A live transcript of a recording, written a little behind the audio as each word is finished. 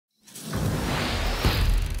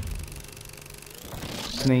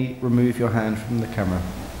Anthony, remove your hand from the camera.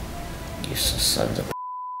 You sons of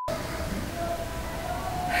God,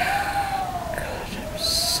 I'm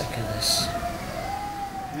sick of this.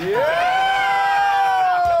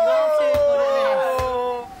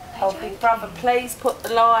 Oh, big brother, please put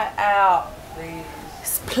the light out.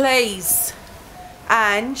 Please.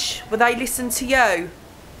 Ange, will they listen to you?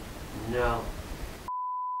 No.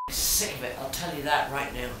 I'm sick of it, I'll tell you that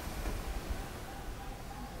right now.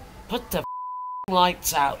 Put the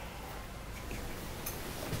lights out.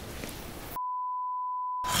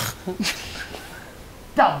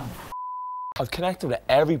 Dumb. I've connected with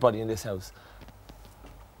everybody in this house.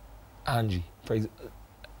 Angie,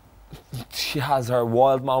 she has her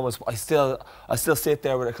wild moments. I still sit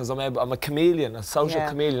there with her because I'm a chameleon, a social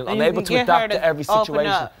chameleon. I'm able to adapt to every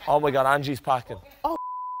situation. Oh my God, Angie's packing. Oh,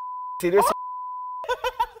 see this.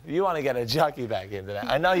 You want to get a jockey back into that?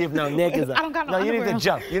 I know you've no knickers. I don't got no you need underwear. to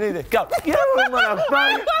jump. You need to go. You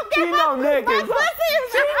motherfucker. You know knickers.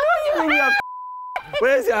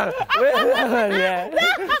 Where's your? Where's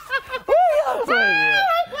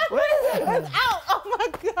It's out. Oh my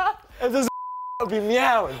God. If this will be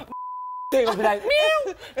meowing. Thing will be like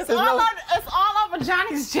meow. It's all over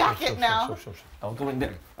Johnny's jacket now. I'll go in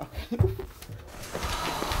there. Oh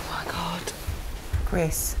my God.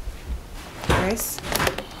 Chris. Chris.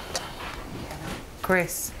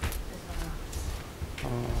 Chris.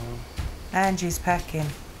 Angie's packing.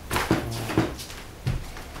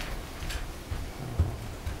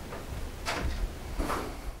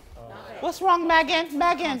 What's wrong, Megan?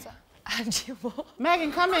 Megan. Angie, what?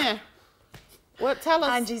 Megan, come in. What? Tell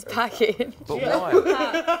us. Angie's packing. But why?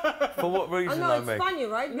 For what reason, I know, though, it's Meg? funny,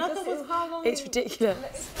 right? Because it's how long It's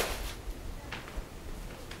ridiculous.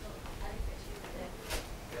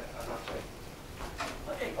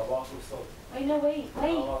 I know, wait.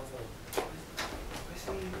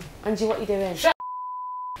 Angie, what are you doing? Shut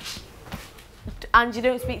Angie,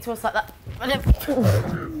 don't speak to us like that.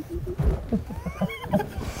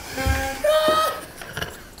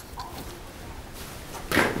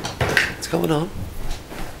 What's going on?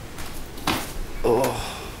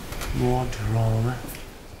 Oh, more drama.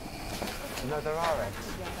 No, there are eggs.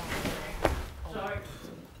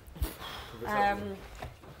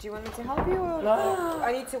 Do you want me to help you? Or no.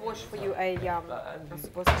 I need to wash for you a I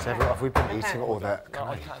suppose. So have we been eating all that? No,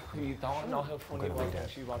 I can't. You don't know how funny it was when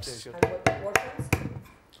she walked in.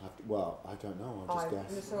 Well, I don't know. I'll just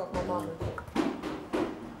guess.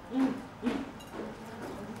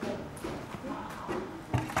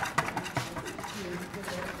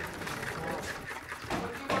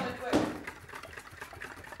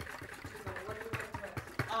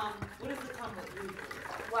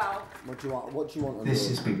 What do you want? This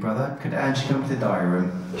is Big Brother. Could Angie come to the diary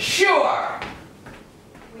room? Sure.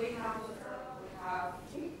 You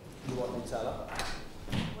want Nutella?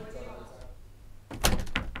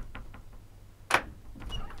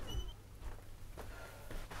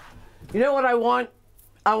 You know what I want?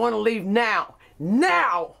 I want to leave now.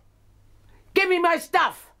 Now! Give me my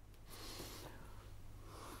stuff!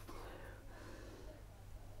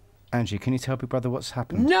 Angie, can you tell Big Brother what's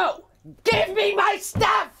happened? No! Give me my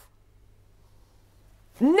stuff!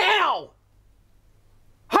 Now!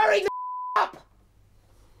 Hurry the up!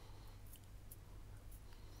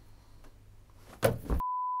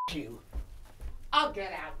 You. I'll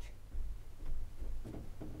get out.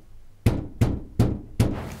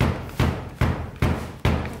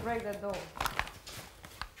 Break the door.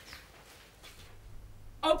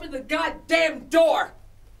 Open the goddamn door!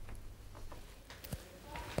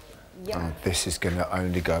 Oh, this is going to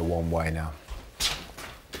only go one way now.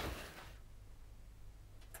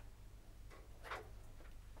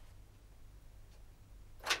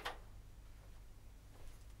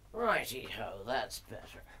 Righty-ho, that's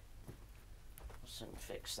better. We'll soon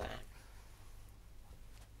fix that.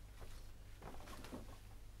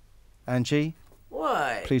 Angie,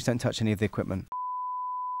 What? please don't touch any of the equipment.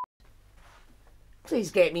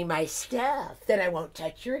 Please get me my stuff, then I won't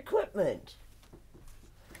touch your equipment.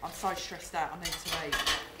 I'm so stressed out. I need to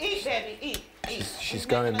eat. Eat, baby, eat. She's making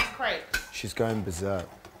going. us crepes. She's going berserk.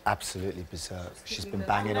 Absolutely berserk. She's been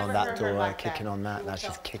banging on that door, kicking on that. Now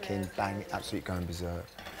she's kicking, banging, absolutely going berserk.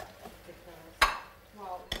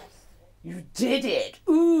 You did it!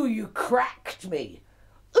 Ooh, you cracked me!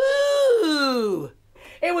 Ooh!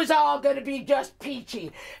 It was all gonna be just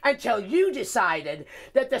peachy until you decided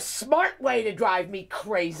that the smart way to drive me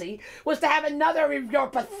crazy was to have another of your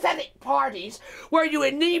pathetic parties where you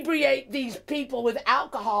inebriate these people with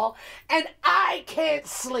alcohol and I can't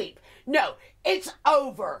sleep. No, it's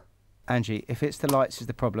over. Angie, if it's the lights is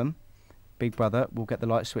the problem, Big Brother will get the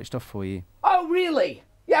lights switched off for you. Oh, really?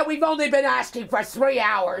 Yeah, we've only been asking for 3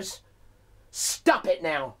 hours. Stop it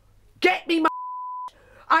now. Get me my...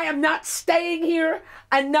 I am not staying here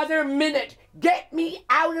another minute. Get me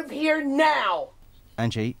out of here now.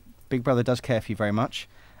 Angie, Big Brother does care for you very much.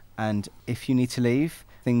 And if you need to leave,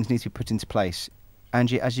 things need to be put into place.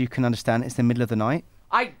 Angie, as you can understand, it's the middle of the night.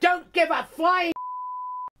 I don't give a flying...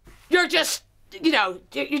 You're just, you know,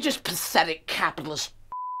 you're just pathetic capitalist.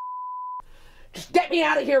 Just get me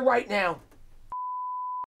out of here right now.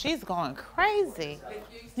 She's going crazy.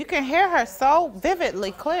 You can hear her so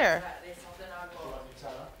vividly clear.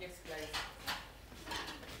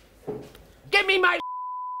 Give me my...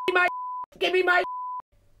 Give me my...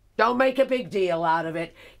 Don't make a big deal out of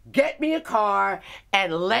it. Get me a car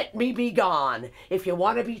and let me be gone. If you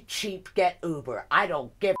want to be cheap, get Uber. I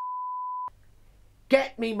don't give a...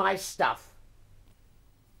 Get me my stuff.